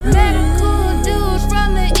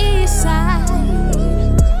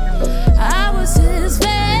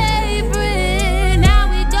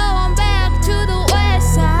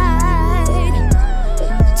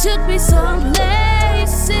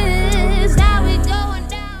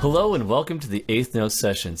Hello and welcome to the Eighth Note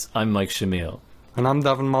Sessions. I'm Mike Shamil. And I'm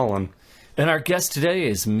Devin Mullen. And our guest today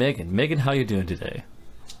is Megan. Megan, how you doing today?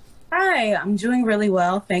 Hi, I'm doing really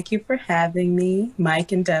well. Thank you for having me,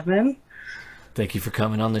 Mike and Devin. Thank you for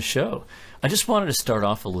coming on the show. I just wanted to start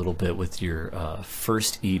off a little bit with your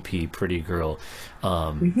first EP, Pretty Girl.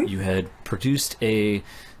 You had produced it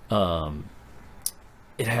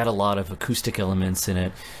had a lot of acoustic elements in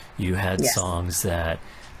it. You had songs that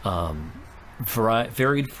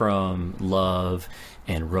varied from love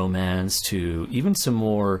and romance to even some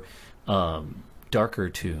more darker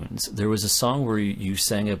tunes. There was a song where you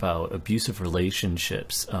sang about abusive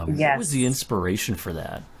relationships. What was the inspiration for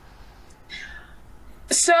that?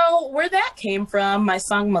 So where that came from, my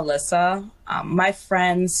song Melissa, my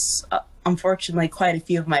friends, unfortunately, quite a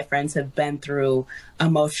few of my friends have been through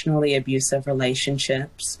emotionally abusive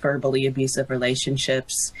relationships, verbally abusive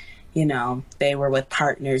relationships. You know, they were with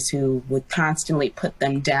partners who would constantly put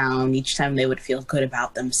them down. Each time they would feel good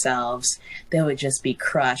about themselves, they would just be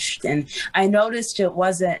crushed. And I noticed it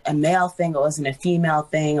wasn't a male thing. It wasn't a female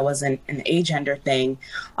thing. It wasn't an agender thing.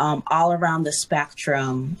 All around the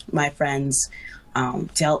spectrum, my friends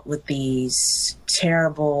dealt with these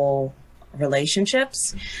terrible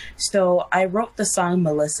relationships. So I wrote the song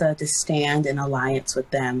Melissa to stand in alliance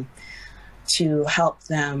with them, to help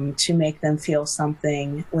them, to make them feel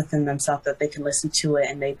something within themselves that they can listen to it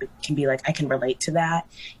and they can be like, I can relate to that.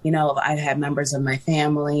 You know, I've had members of my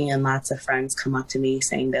family and lots of friends come up to me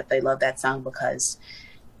saying that they love that song because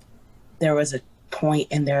there was a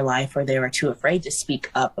point in their life where they were too afraid to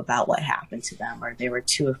speak up about what happened to them, or they were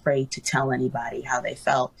too afraid to tell anybody how they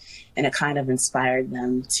felt. And it kind of inspired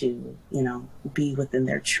them to, you know, be within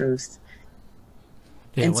their truth.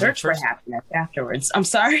 Yeah, and search for happiness afterwards. I'm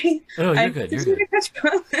sorry. Oh, you're good. You're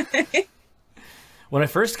good. When I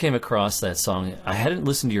first came across that song, I hadn't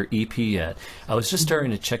listened to your EP yet. I was just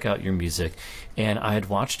starting to check out your music, and I had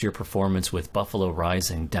watched your performance with Buffalo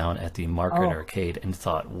Rising down at the Market Arcade and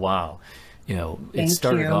thought, wow. You know, it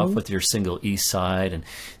started off with your single East Side, and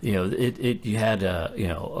you know, you had a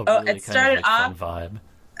really kind of fun vibe.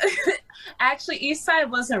 Actually, East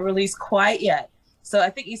Side wasn't released quite yet. So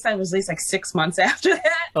I think East Side was released like 6 months after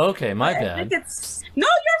that. Okay, my bad. I think no,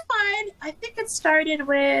 you're fine. I think it started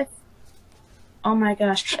with, oh my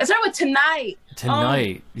gosh, it started with Tonight.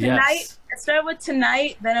 Tonight, yes. It started with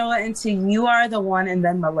Tonight, then it went into You Are the One, and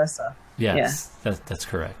then Melissa. Yes, that's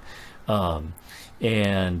correct. And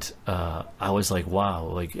I was like, wow,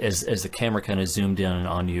 like as the camera kind of zoomed in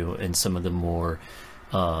on you and some of the more,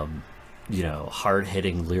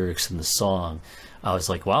 hard-hitting lyrics in the song, I was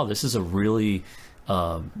like, wow, this is a really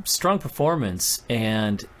strong performance.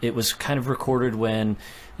 And it was kind of recorded when,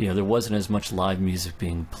 you know, there wasn't as much live music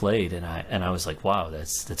being played. And I was like, wow,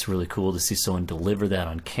 that's really cool to see someone deliver that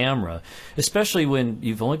on camera, especially when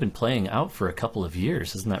you've only been playing out for a couple of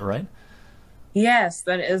years. Isn't that right? Yes,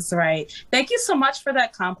 that is right. Thank you so much for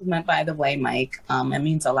that compliment, by the way, Mike. It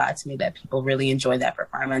means a lot to me that people really enjoy that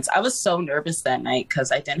performance. I was so nervous that night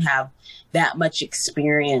because I didn't have that much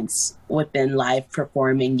experience within live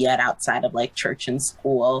performing yet outside of like church and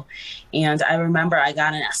school. And I remember I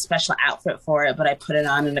got in a special outfit for it, but I put it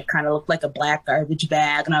on and it kind of looked like a black garbage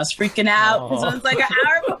bag. And I was freaking out because it was like an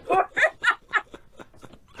hour before.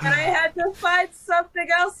 And I had to find something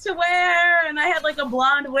else to wear. And I had like a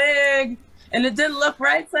blonde wig. And it didn't look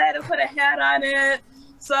right, so I had to put a hat on it.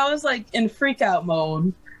 So I was like in freak out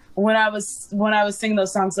mode when I was singing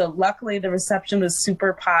those songs. So luckily the reception was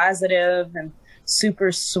super positive and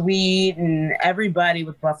super sweet, and everybody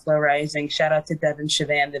with Buffalo Rising, shout out to Devin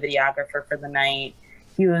Chavan, the videographer for the night.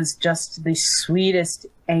 He was just the sweetest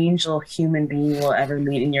angel human being you'll ever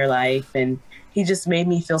meet in your life. And he just made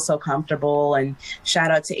me feel so comfortable. And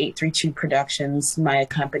shout out to 832 Productions, my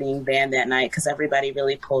accompanying band that night, because everybody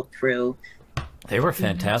really pulled through. They were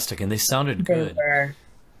fantastic, and they sounded good.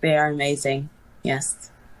 They are amazing, yes.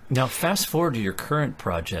 Now, fast forward to your current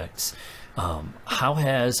projects. How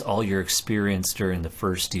has all your experience during the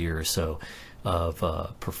first year or so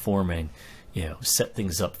of performing, you know, set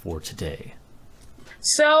things up for today?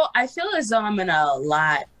 So I feel as though I'm in a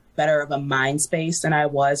lot better of a mind space than I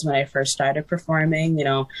was when I first started performing. You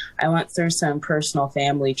know, I went through some personal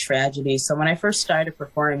family tragedy. So when I first started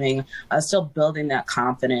performing, I was still building that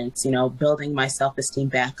confidence, you know, building my self-esteem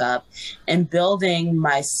back up and building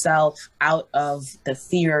myself out of the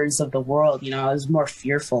fears of the world. You know, I was more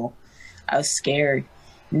fearful. I was scared.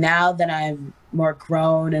 Now that I'm more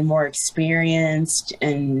grown and more experienced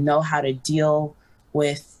and know how to deal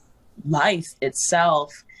with life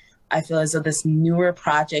itself, I feel as though this newer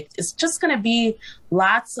project is just going to be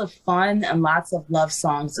lots of fun and lots of love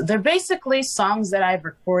songs. They're basically songs that I've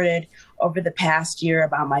recorded over the past year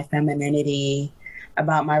about my femininity,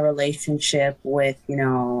 about my relationship with, you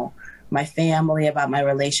know, my family, about my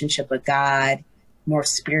relationship with God, more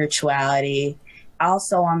spirituality.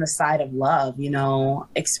 Also on the side of love, you know,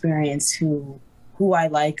 experience who I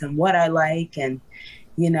like and what I like, and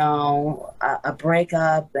you know, a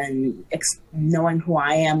breakup and knowing who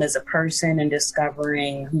I am as a person and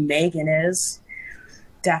discovering who Megan is.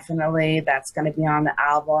 Definitely that's going to be on the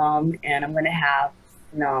album. And I'm going to have,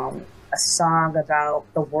 you know, a song about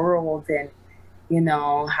the world and, you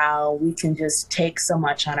know, how we can just take so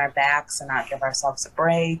much on our backs and not give ourselves a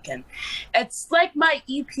break. And it's like my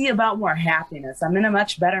EP about more happiness. I'm in a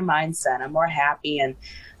much better mindset. I'm more happy. And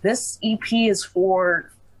this EP is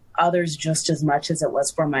for others just as much as it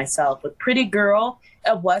was for myself. With Pretty Girl,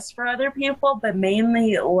 it was for other people, but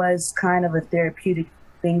mainly it was kind of a therapeutic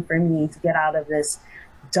thing for me to get out of this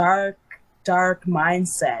dark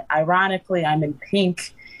mindset. Ironically, I'm in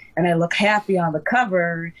pink and I look happy on the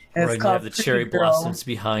cover. And right, it's called you have the cherry blossoms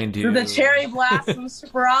behind you. The cherry blossoms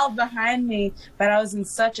were all behind me, but I was in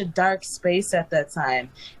such a dark space at that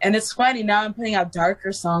time. And it's funny, now I'm putting out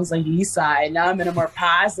darker songs like Eastside. Now I'm in a more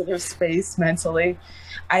positive space mentally.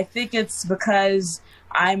 I think it's because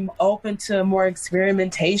I'm open to more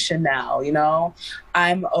experimentation now, you know?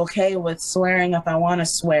 I'm okay with swearing if I want to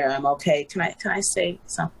swear. I'm okay. Can I say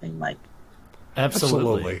something like...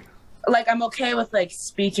 Absolutely. Like, I'm okay with, like,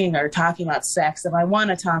 speaking or talking about sex if I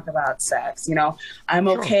want to talk about sex, you know? I'm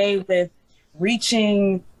okay with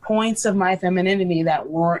reaching points of my femininity that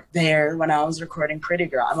weren't there when I was recording Pretty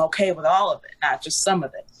Girl. I'm okay with all of it, not just some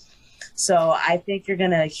of it. So I think you're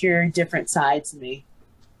going to hear different sides of me.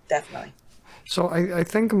 Definitely. So I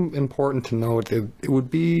think important to note, it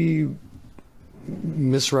would be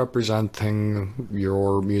misrepresenting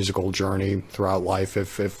your musical journey throughout life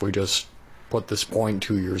if we just put this point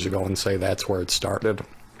 2 years ago and say that's where it started.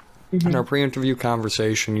 Mm-hmm. In our pre-interview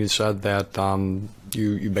conversation, you said that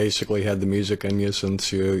you basically had the music in you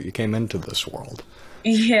since you came into this world.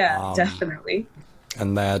 Yeah, definitely.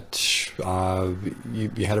 And that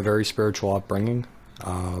you had a very spiritual upbringing.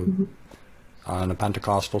 Mm-hmm. In a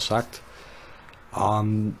Pentecostal sect,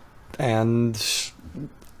 and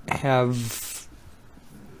have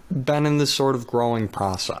been in this sort of growing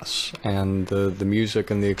process, and the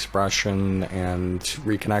music and the expression and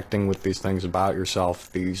reconnecting with these things about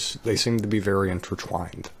yourself, they seem to be very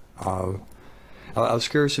intertwined. I was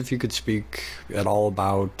curious if you could speak at all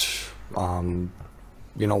about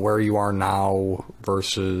you know, where you are now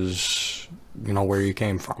versus, you know, where you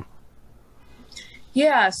came from.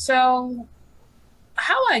 Yeah, so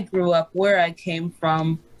how I grew up, where I came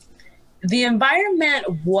from, the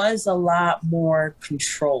environment was a lot more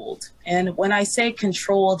controlled. And when I say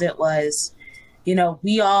controlled, it was, you know,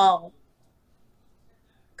 we all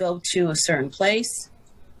go to a certain place.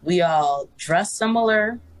 We all dress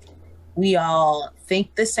similar. We all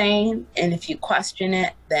think the same. And if you question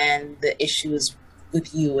it, then the issue is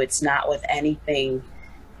with you. It's not with anything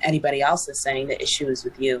anybody else is saying. The issue is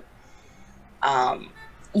with you.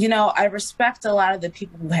 You know, I respect a lot of the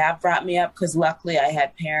people who have brought me up because luckily I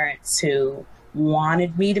had parents who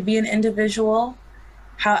wanted me to be an individual.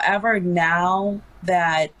 However, now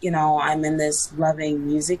that, you know, I'm in this loving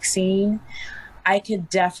music scene, I could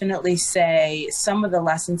definitely say some of the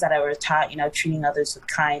lessons that I was taught, you know, treating others with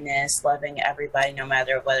kindness, loving everybody, no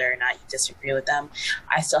matter whether or not you disagree with them,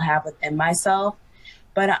 I still have within myself.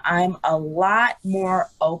 But I'm a lot more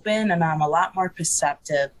open and I'm a lot more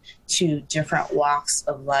perceptive to different walks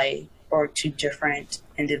of life or to different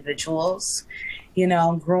individuals. You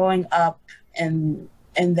know, growing up in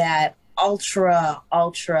that ultra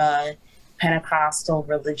Pentecostal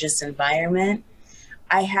religious environment,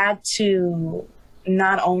 I had to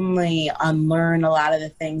not only unlearn a lot of the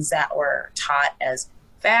things that were taught as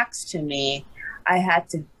facts to me, I had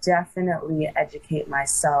to definitely educate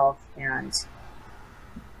myself and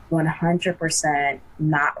 100%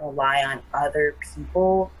 not rely on other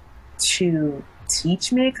people to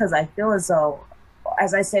teach me, because I feel as though,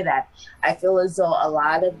 as I say that, I feel as though a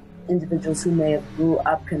lot of individuals who may have grew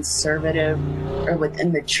up conservative or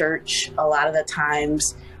within the church, a lot of the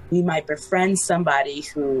times we might befriend somebody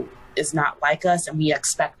who is not like us and we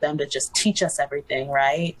expect them to just teach us everything,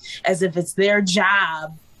 right? As if it's their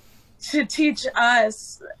job to teach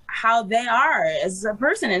us how they are as a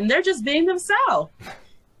person, and they're just being themselves.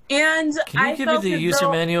 And can you give me the user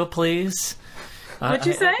manual, please? What'd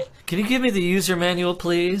you say? Can you give me the user manual,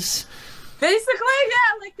 please? Basically,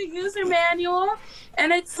 yeah, like the user manual.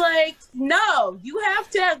 And it's like, no, you have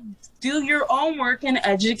to do your own work and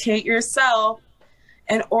educate yourself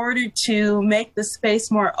in order to make the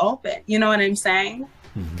space more open. You know what I'm saying?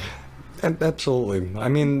 Absolutely. I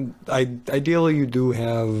mean, ideally you do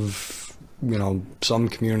have, you know, some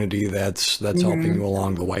community that's helping you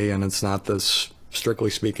along the way, and it's not this, strictly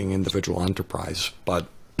speaking, individual enterprise. But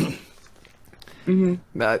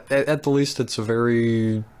at the least, it's a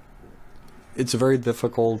very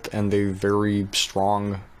difficult and a very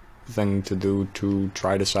strong thing to do, to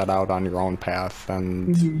try to set out on your own path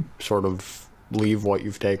and sort of leave what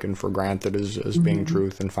you've taken for granted as being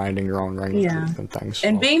truth, and finding your own ring of truth and things. So.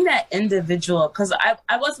 And being that individual, because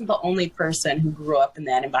I wasn't the only person who grew up in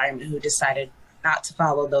that environment who decided not to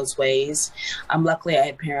follow those ways. Luckily, I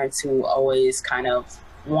had parents who always kind of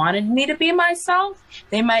wanted me to be myself.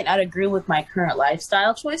 They might not agree with my current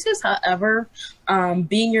lifestyle choices. However,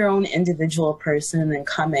 being your own individual person and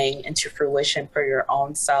coming into fruition for your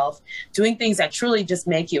own self, doing things that truly just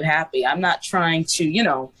make you happy. I'm not trying to, you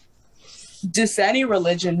know, diss any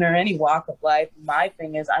religion or any walk of life. My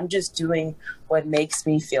thing is, I'm just doing what makes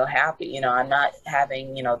me feel happy. You know, I'm not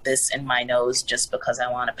having, you know, this in my nose just because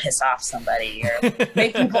I want to piss off somebody or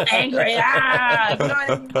make people angry. You know what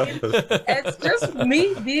I mean? It's just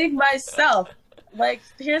me being myself. Like,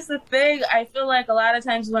 here's the thing. I feel like a lot of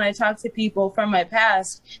times when I talk to people from my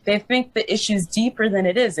past, they think the issue's deeper than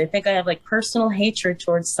it is. They think I have like personal hatred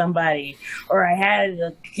towards somebody, or I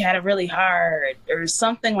had it really hard or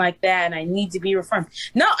something like that, and I need to be reformed.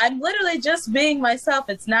 No, I'm literally just being myself.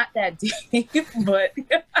 It's not that deep, but...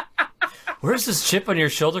 Where's this chip on your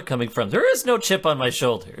shoulder coming from? There is no chip on my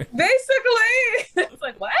shoulder. Basically. It's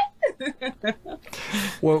like, what?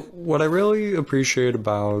 Well, what I really appreciate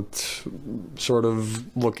about sort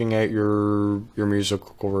of looking at your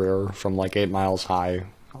musical career from like 8 Miles High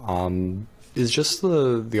is just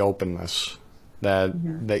the openness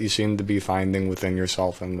that you seem to be finding within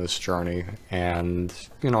yourself in this journey. And,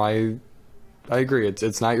 you know, I agree.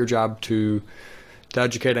 It's not your job to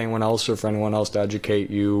educate anyone else, or for anyone else to educate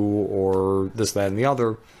you, or this, that, and the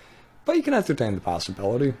other, but you can entertain the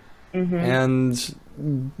possibility. And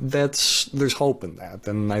there's hope in that,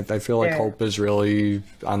 and I feel like hope is really,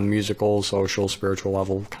 on the musical, social, spiritual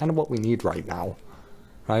level, kind of what we need right now,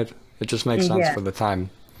 right? It just makes sense for the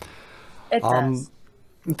time. It does.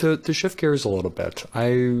 To shift gears a little bit,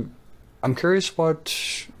 I'm curious what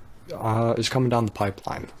is coming down the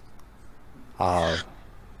pipeline.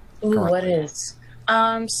 What is?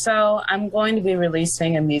 So I'm going to be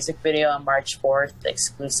releasing a music video on March 4th,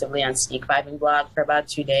 exclusively on Sneak Vibing Blog for about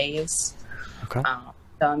 2 days. Okay.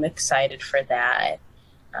 So I'm excited for that.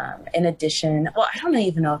 In addition, well, I don't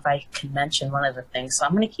even know if I can mention one of the things, so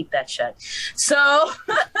I'm going to keep that shut. So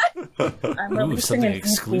I'm releasing an EP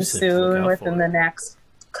soon, within the next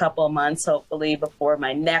couple of months, hopefully, before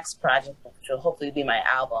my next project, which will hopefully be my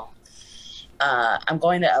album. I'm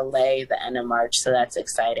going to LA the end of March, so that's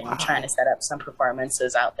exciting. Wow. I'm trying to set up some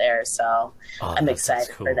performances out there, so I'm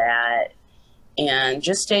excited for that. And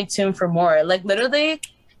just stay tuned for more. Like, literally,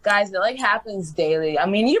 guys, it like happens daily. I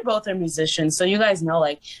mean, you both are musicians, so you guys know,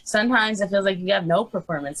 like, sometimes it feels like you have no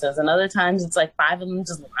performances, and other times it's like 5 of them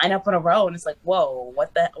just line up in a row, and it's like, whoa,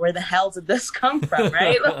 where the hell did this come from,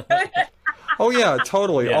 right? Oh yeah,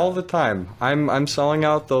 totally, all the time. I'm selling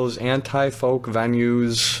out those anti-folk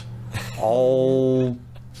venues. All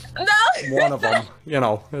one of them, you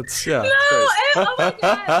know. It's no, and, oh my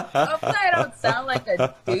god! Hopefully, I don't sound like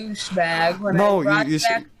a douchebag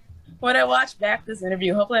when I watch back this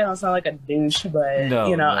interview. Hopefully, I don't sound like a douche, but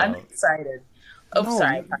you know, I'm excited. Oh,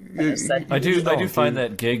 sorry. I do find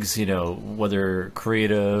that gigs, you know, whether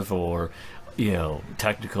creative or, you know,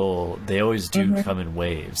 technical, they always do come in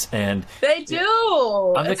waves, and they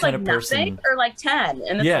do. I'm the kind of person, or like 10,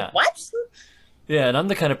 and it's like, what? Yeah, and I'm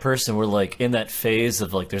the kind of person where, like, in that phase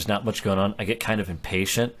of, like, there's not much going on, I get kind of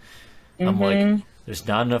impatient. I'm like, there's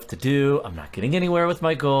not enough to do. I'm not getting anywhere with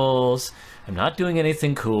my goals. I'm not doing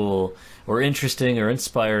anything cool or interesting or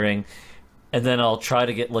inspiring. And then I'll try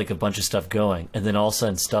to get, like, a bunch of stuff going. And then all of a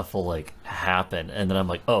sudden stuff will, like, happen. And then I'm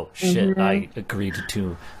like, oh, shit, I agreed to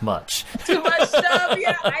too much. Too much stuff,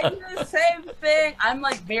 yeah. I do the same thing. I'm,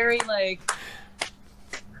 like,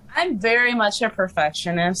 I'm very much a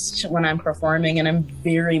perfectionist when I'm performing, and I'm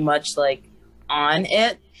very much like on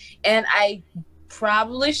it. And I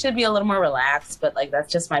probably should be a little more relaxed, but like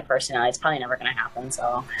that's just my personality. It's probably never going to happen.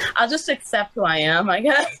 So I'll just accept who I am, I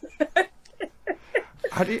guess.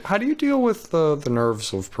 How do you deal with the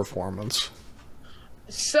nerves of performance?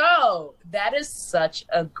 So that is such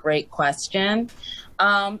a great question.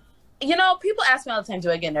 You know, people ask me all the time, do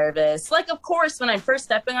I get nervous? Like, of course, when I'm first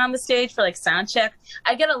stepping on the stage for like sound check,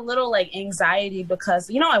 I get a little like anxiety because,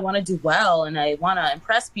 you know, I want to do well and I want to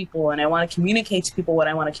impress people and I want to communicate to people what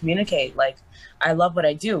I want to communicate. Like, I love what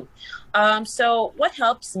I do. So what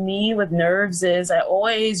helps me with nerves is I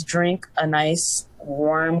always drink a nice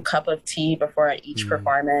warm cup of tea before each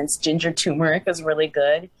performance. Ginger turmeric is really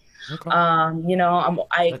good. Okay. You know,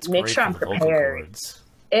 I That's make great sure for I'm the vocal prepared. cords.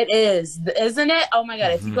 It is, isn't it? Oh my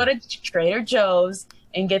God. If you go to Trader Joe's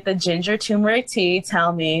and get the ginger turmeric tea,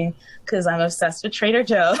 tell me, because I'm obsessed with Trader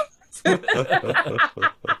Joe's.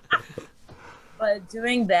 But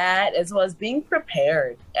doing that as well as being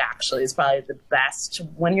prepared actually is probably the best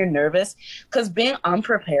when you're nervous, because being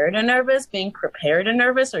unprepared and nervous, being prepared and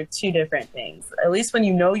nervous are two different things. At least when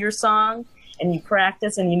you know your song and you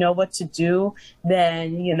practice and you know what to do,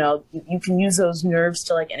 then, you know, you can use those nerves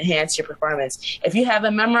to like enhance your performance. If you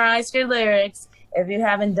haven't memorized your lyrics, if you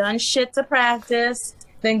haven't done shit to practice,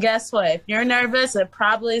 then guess what? If you're nervous, it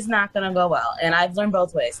probably is not going to go well. And I've learned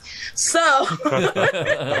both ways. So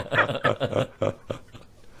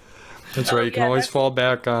That's right. You can always fall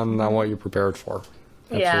back on what you're prepared for.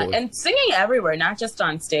 Absolutely. Yeah, and singing everywhere, not just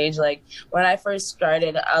on stage. Like when I first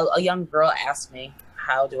started, a young girl asked me,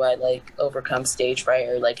 how do I like overcome stage fright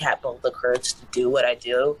or like have both the courage to do what I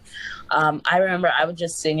do? I remember I would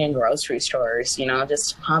just sing in grocery stores, you know,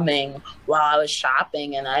 just humming while I was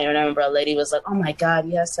shopping. And I remember a lady was like, oh my God,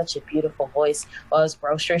 you have such a beautiful voice while I was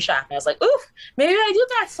grocery shopping. I was like, oof, maybe I do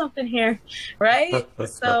got something here, right?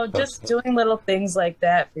 So just doing little things like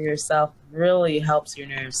that for yourself really helps your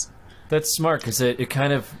nerves. That's smart, because it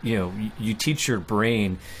kind of, you know, you teach your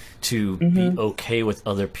brain to be okay with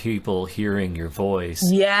other people hearing your voice.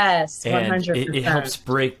 Yes, 100%. And it helps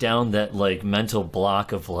break down that like mental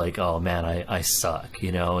block of like, oh man, I suck,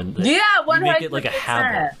 you know, and yeah, 100%. you make it like a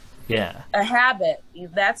habit. Yeah, a habit.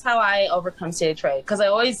 That's how I overcome stage fright, because I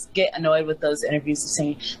always get annoyed with those interviews of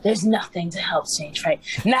saying there's nothing to help stage fright,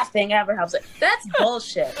 nothing ever helps it. That's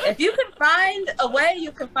bullshit. If you can find a way,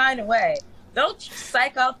 you can find a way. Don't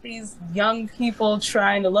psych out these young people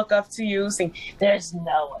trying to look up to you, saying there's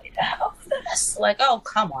no way to help this. Like, oh,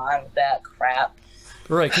 come on with that crap.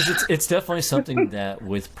 right. Because it's definitely something that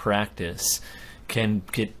with practice can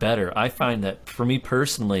get better. I find that for me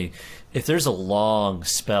personally, if there's a long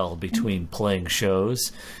spell between playing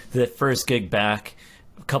shows, that first gig back,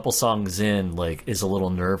 a couple songs in, like, is a little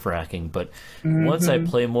nerve-wracking. But once I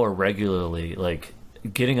play more regularly, like,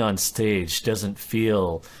 getting on stage doesn't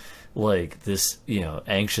feel like this, you know,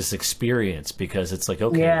 anxious experience, because it's like,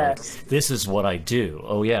 okay, like, this is what I do.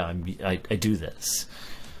 Oh yeah, I do this.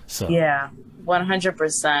 So yeah,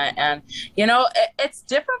 100%. And you know, it's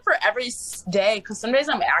different for every day, because some days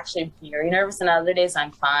I'm actually very nervous and other days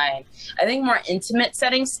I'm fine. I think more intimate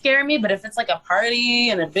settings scare me, but if it's like a party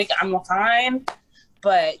and a big, I'm fine.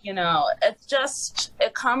 But you know,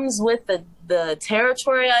 it comes with the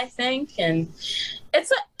territory, I think, and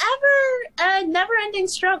it's a never-ending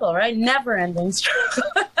struggle, right? Never-ending struggle.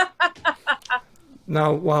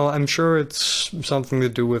 Now, well, I'm sure it's something to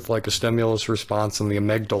do with like a stimulus response in the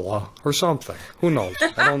amygdala or something. Who knows?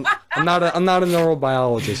 I'm not a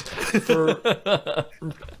neurobiologist.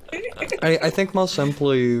 I think most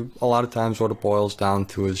simply, a lot of times what it boils down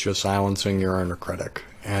to is just silencing your inner critic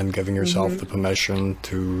and giving yourself the permission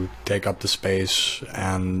to take up the space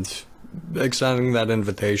and extending that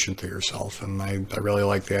invitation to yourself. And I really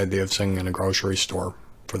like the idea of singing in a grocery store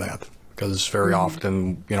for that, because very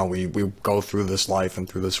often, you know, we go through this life and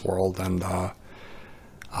through this world and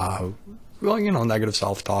well, you know, negative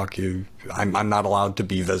self-talk, I'm not allowed to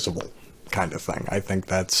be visible kind of thing. I think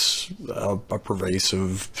that's a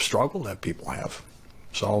pervasive struggle that people have.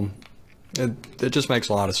 So it just makes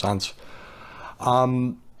a lot of sense.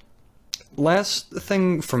 Last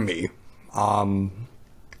thing for me,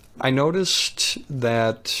 I noticed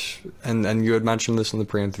that, and you had mentioned this in the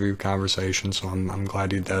pre-interview conversation, so I'm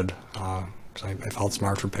glad you did, because I felt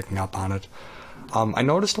smart for picking up on it. I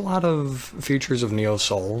noticed a lot of features of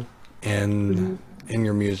neo-soul in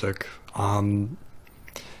your music,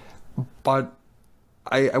 but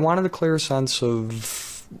I wanted a clear sense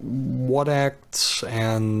of what acts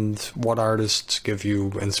and what artists give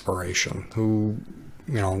you inspiration, who,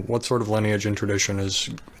 you know, what sort of lineage and tradition is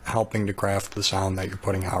helping to craft the sound that you're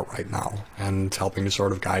putting out right now and helping to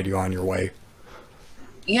sort of guide you on your way?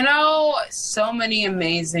 You know, so many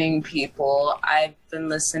amazing people. I've been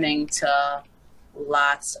listening to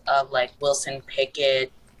lots of like Wilson Pickett,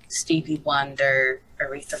 Stevie Wonder,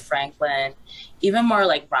 Aretha Franklin, even more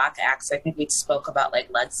like rock acts. I think we spoke about like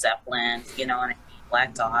Led Zeppelin, you know, and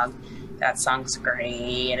Black Dog. That song's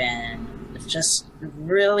great, and it's just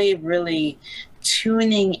really, really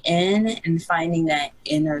tuning in and finding that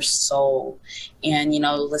inner soul, and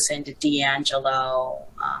listening to D'Angelo,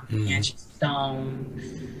 Angie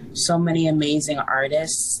Stone, so many amazing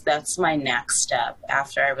artists. That's my next step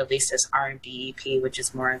after I release this R&B EP, which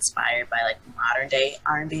is more inspired by like modern day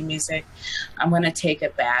R&B music. I'm gonna take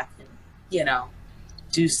it back and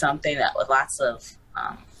do something that with lots of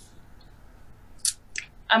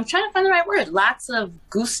I'm trying to find the right word. Lots of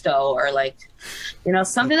gusto, or like,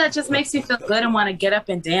 something that just makes you feel good and want to get up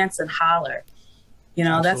and dance and holler.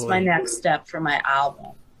 That's my next step for my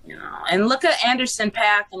album. And look at Anderson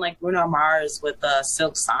 .Paak and like Bruno Mars with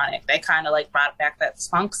Silk Sonic. They kind of like brought back that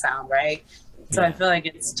funk sound, right? So I feel like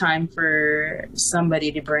it's time for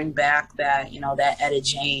somebody to bring back that, that Etta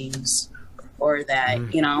James, or that,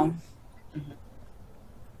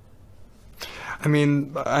 I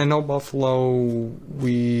mean, I know Buffalo,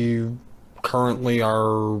 we currently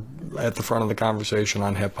are at the front of the conversation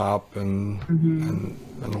on hip-hop and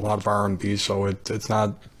a lot of R&B, so it's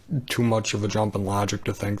not too much of a jump in logic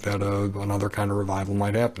to think that another kind of revival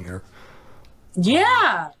might happen here.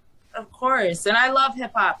 Yeah, of course. And I love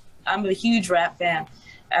hip-hop. I'm a huge rap fan,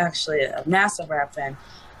 actually, a massive rap fan.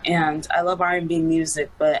 And I love R&B music,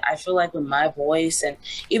 but I feel like with my voice and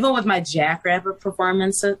even with my Jackrabbit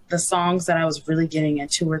performance, the songs that I was really getting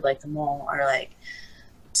into were like the more are like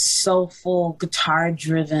soulful,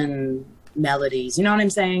 guitar-driven melodies. You know what I'm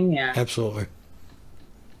saying? Yeah. Absolutely.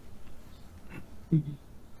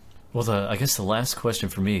 Well, I guess the last question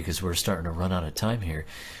for me, because we're starting to run out of time here.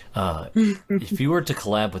 If you were to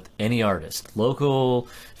collab with any artist, local,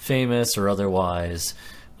 famous, or otherwise,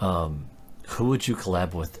 who would you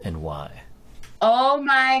collab with and why? Oh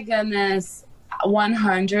my goodness.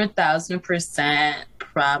 100,000%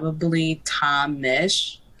 probably Tom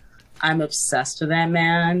Misch. I'm obsessed with that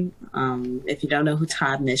man. If you don't know who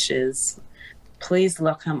Tom Misch is, please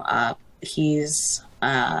look him up. He's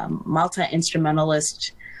a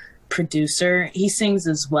multi-instrumentalist producer. He sings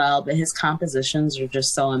as well, but his compositions are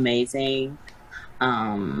just so amazing.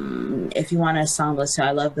 If you want a song to listen to,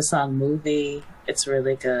 I love the song Movie. It's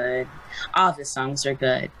really good. All of his songs are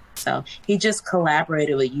good. So he just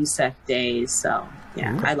collaborated with Yusef Days. So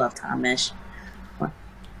yeah, I love Tom Misch.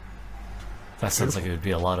 That sounds like it would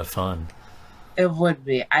be a lot of fun. It would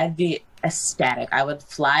be. I'd be ecstatic. I would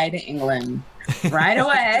fly to England right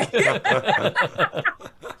away.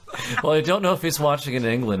 Well, I don't know if he's watching in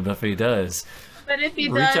England, but if he does, but if he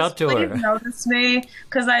reach does, out to please her. Notice me,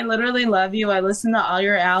 because I literally love you. I listen to all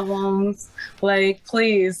your albums. Like,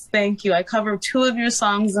 please, thank you. I covered 2 of your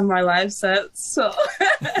songs in my live sets. So,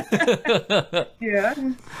 yeah.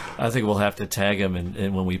 I think we'll have to tag him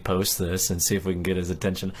and when we post this and see if we can get his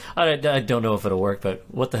attention. I don't know if it'll work, but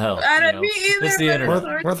what the hell? I don't me either. It's the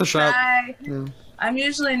internet. Worth a shot. Yeah. I'm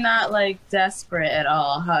usually not like desperate at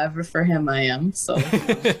all. However, for him, I am. So.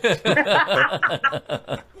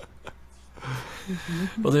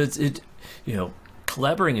 Well,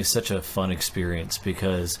 collaborating is such a fun experience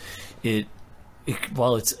because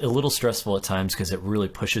while it's a little stressful at times because it really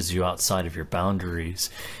pushes you outside of your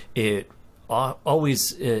boundaries, it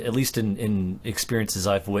always, at least in experiences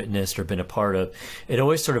I've witnessed or been a part of, it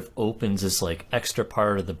always sort of opens this like extra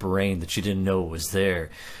part of the brain that you didn't know was there,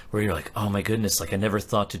 where you're like, oh my goodness, like I never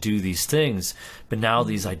thought to do these things, but now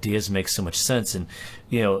these ideas make so much sense, and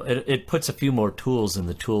it puts a few more tools in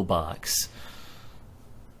the toolbox.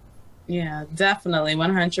 Yeah, definitely,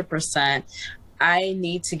 100%. I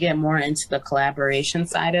need to get more into the collaboration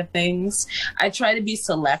side of things. I try to be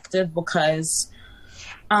selective because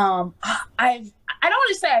I don't want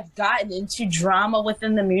to say I've gotten into drama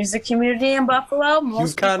within the music community in Buffalo.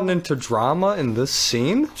 You've gotten into drama in this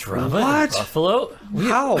scene? Drama what? in Buffalo?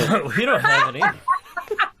 How? We don't have any.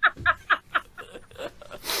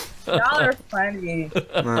 Y'all are funny.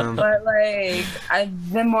 But like,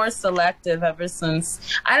 I've been more selective ever since.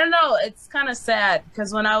 I don't know, it's kind of sad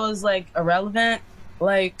because when I was like irrelevant,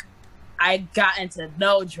 like I got into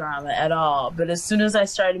no drama at all. But as soon as I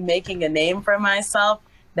started making a name for myself,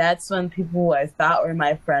 that's when people who I thought were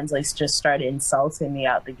my friends like just started insulting me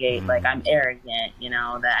out the gate. Like I'm arrogant,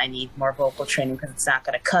 that I need more vocal training because it's not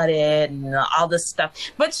going to cut it and all this stuff.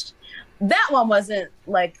 But that one wasn't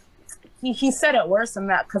like, he said it worse than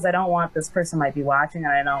that because I don't want this person might be watching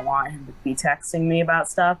and I don't want him to be texting me about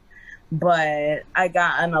stuff. But I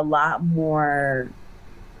gotten a lot more,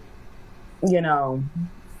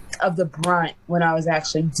 of the brunt when I was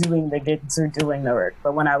actually doing the gigs or doing the work.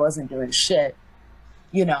 But when I wasn't doing shit,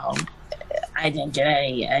 I didn't get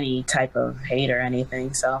any type of hate or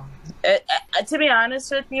anything. So to be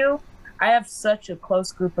honest with you, I have such a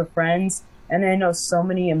close group of friends. And I know so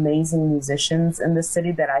many amazing musicians in the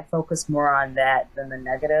city that I focus more on that than the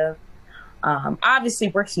negative. Obviously,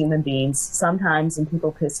 we're human beings. Sometimes when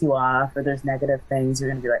people piss you off or there's negative things, you're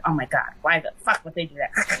going to be like, oh my God, why the fuck would they do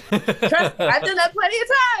that? Trust me, I've done that plenty of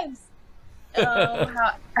times.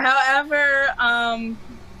 However,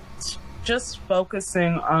 just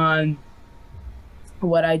focusing on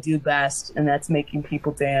what I do best, and that's making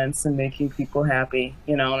people dance and making people happy.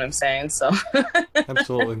 You know what I'm saying? So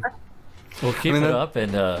Absolutely. Well, keep it up,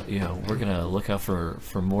 and we're gonna look out for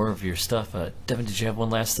more of your stuff. Devin, did you have one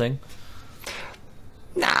last thing?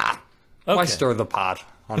 Nah. Okay. Why stir the pot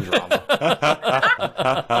on drama?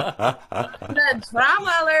 The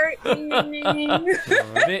drama alert.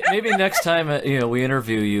 Maybe next time we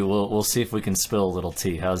interview you, we'll see if we can spill a little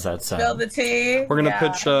tea. How's that sound? Spill the tea. We're gonna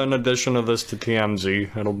pitch an edition of this to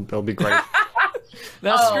TMZ. It'll be great.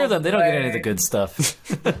 Now screw them. They don't get any of the good stuff.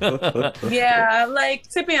 Yeah, like,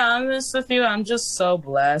 to be honest with you, I'm just so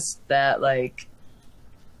blessed that, like,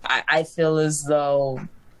 I feel as though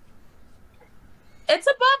it's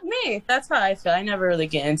above me. That's how I feel. I never really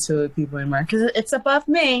get into it with people anymore because it's above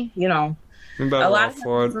me, you know. A lot of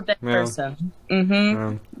times with that person. Mm-hmm.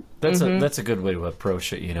 Yeah. That's a good way to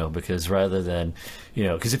approach it, because rather than,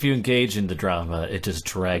 because if you engage in the drama, it just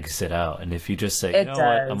drags it out. And if you just say, what,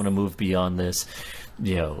 I'm going to move beyond this,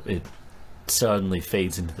 it suddenly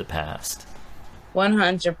fades into the past.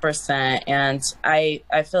 100%. And I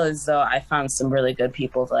feel as though I found some really good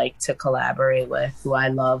people to collaborate with, who I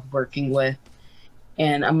love working with.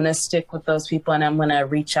 And I'm going to stick with those people, and I'm going to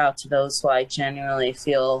reach out to those who I genuinely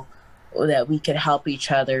feel that we could help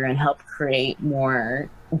each other and help create more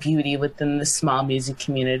beauty within the small music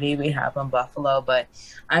community we have in Buffalo. But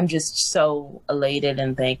I'm just so elated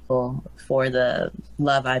and thankful for the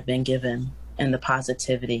love I've been given and the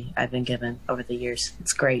positivity I've been given over the years.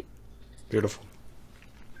 It's great. Beautiful.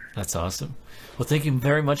 That's awesome. Well, thank you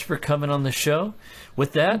very much for coming on the show.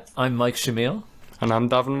 With that, I'm Mike Shamil. And I'm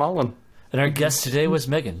Devin Mullen. And our guest today was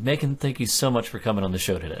Megan. Megan, thank you so much for coming on the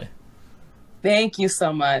show today. Thank you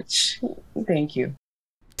so much. Thank you.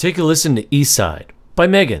 Take a listen to Eastside by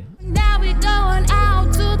Megan. Now we going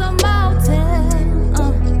out to the mountain,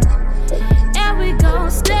 and we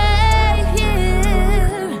gon' stay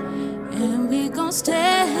here, and we gon'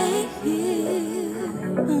 stay here,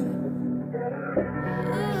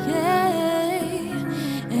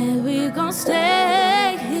 yeah, and we gon'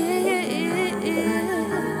 stay here,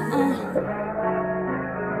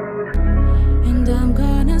 and I'm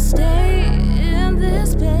gonna stay in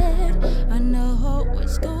this bed. I know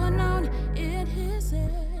what's going on in his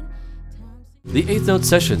head. The Eighth Note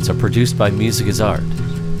Sessions are produced by Music is Art.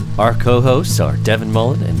 Our co-hosts are Devin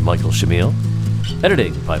Mullen and Michael Shamil.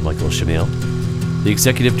 Editing by Michael Shamil. The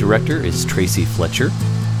executive director is Tracy Fletcher.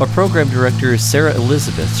 Our program director is Sarah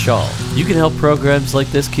Elizabeth Shaw. You can help programs like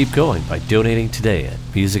this keep going by donating today at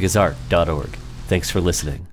musicisart.org. Thanks for listening.